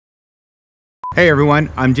Hey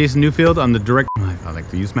everyone, I'm Jason Newfield. I'm the director. I like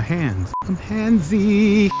to use my hands. I'm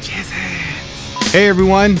handsy. Jason. Hey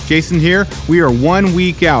everyone, Jason here. We are 1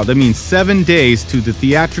 week out. That means 7 days to the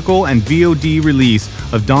theatrical and VOD release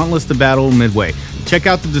of Dauntless: The Battle of Midway. Check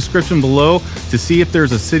out the description below to see if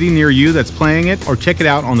there's a city near you that's playing it, or check it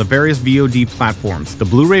out on the various VOD platforms. The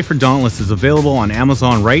Blu-ray for Dauntless is available on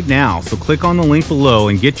Amazon right now, so click on the link below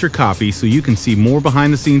and get your copy so you can see more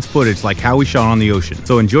behind the scenes footage like how we shot on the ocean.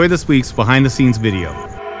 So enjoy this week's behind the scenes video.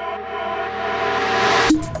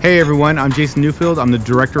 Hey everyone, I'm Jason Newfield. I'm the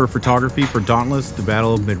director of photography for Dauntless: The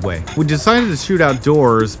Battle of Midway. We decided to shoot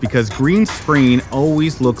outdoors because green screen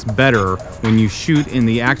always looks better when you shoot in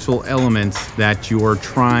the actual elements that you're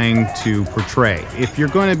trying to portray. If you're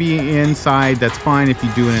going to be inside, that's fine if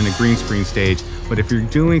you do it in a green screen stage, but if you're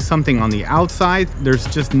doing something on the outside, there's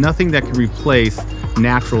just nothing that can replace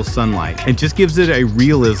natural sunlight. It just gives it a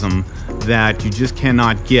realism that you just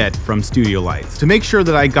cannot get from studio lights. To make sure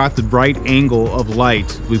that I got the right angle of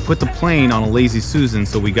light, we put the plane on a Lazy Susan,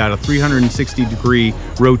 so we got a 360-degree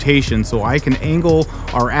rotation so I can angle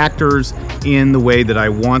our actors in the way that I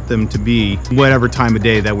want them to be whatever time of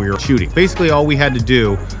day that we were shooting. Basically all we had to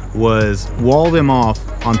do was wall them off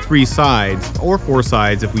on 3 sides or 4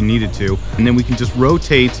 sides if we needed to, and then we can just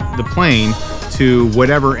rotate the plane to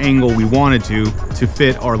whatever angle we wanted to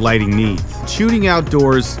fit our lighting needs. Shooting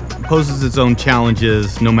outdoors poses its own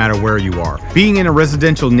challenges no matter where you are. Being in a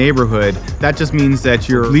residential neighborhood, that just means that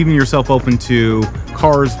you're leaving yourself open to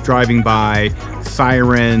cars driving by,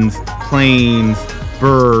 sirens, planes,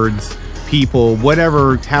 birds, people,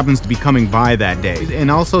 whatever happens to be coming by that day.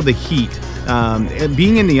 And also the heat.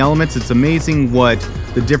 Being in the elements, it's amazing what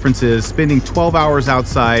the difference is. Spending 12 hours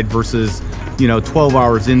outside versus 12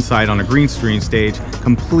 hours inside on a green screen stage,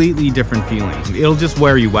 completely different feelings. It'll just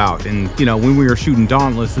wear you out. And when we were shooting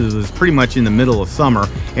Dauntless, it was pretty much in the middle of summer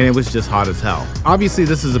and it was just hot as hell. Obviously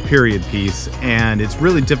this is a period piece and it's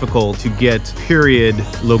really difficult to get period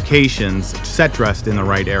locations set dressed in the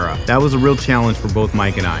right era. That was a real challenge for both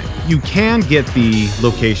Mike and I. You can get the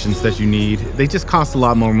locations that you need, they just cost a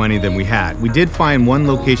lot more money than we had. We did find one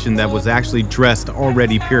location that was actually dressed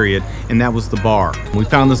already period, and that was the bar. We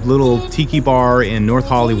found this little tiki bar in North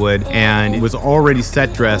Hollywood and it was already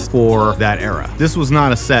set dressed for that era. This was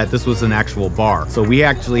not a set, this was an actual bar. So we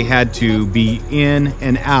actually had to be in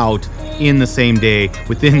and out in the same day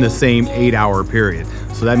within the same 8-hour period.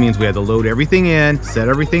 So that means we had to load everything in, set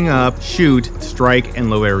everything up, shoot, strike, and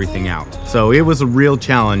load everything out. So it was a real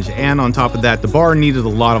challenge, and on top of that, the bar needed a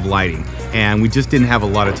lot of lighting, and we just didn't have a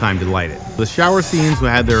lot of time to light it. The shower scenes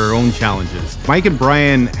had their own challenges. Mike and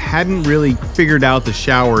Brian hadn't really figured out the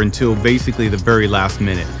shower until basically the very last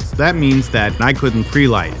minute. So that means that I couldn't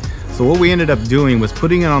pre-light. So what we ended up doing was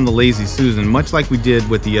putting it on the Lazy Susan, much like we did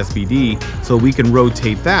with the SBD, so we can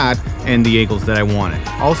rotate that and the angles that I wanted.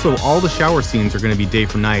 Also, all the shower scenes are going to be day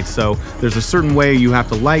from night, so there's a certain way you have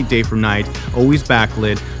to light day from night, always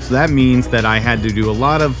backlit. So that means that I had to do a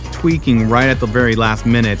lot of tweaking right at the very last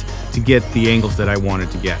minute to get the angles that I wanted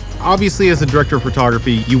to get. Obviously, as a director of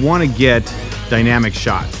photography, you want to get dynamic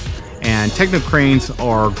shots, and techno cranes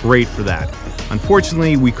are great for that.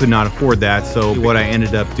 Unfortunately, we could not afford that, so what I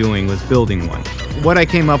ended up doing was building one. What I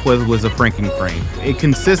came up with was a Franken crane. It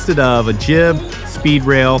consisted of a jib, speed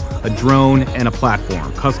rail, a drone, and a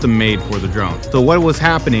platform, custom made for the drone. So what was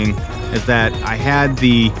happening is that I had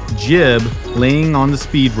the jib laying on the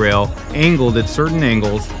speed rail, angled at certain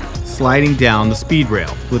angles, sliding down the speed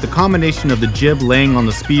rail. With the combination of the jib laying on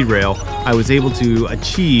the speed rail, I was able to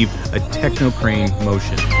achieve a techno crane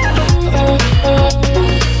motion.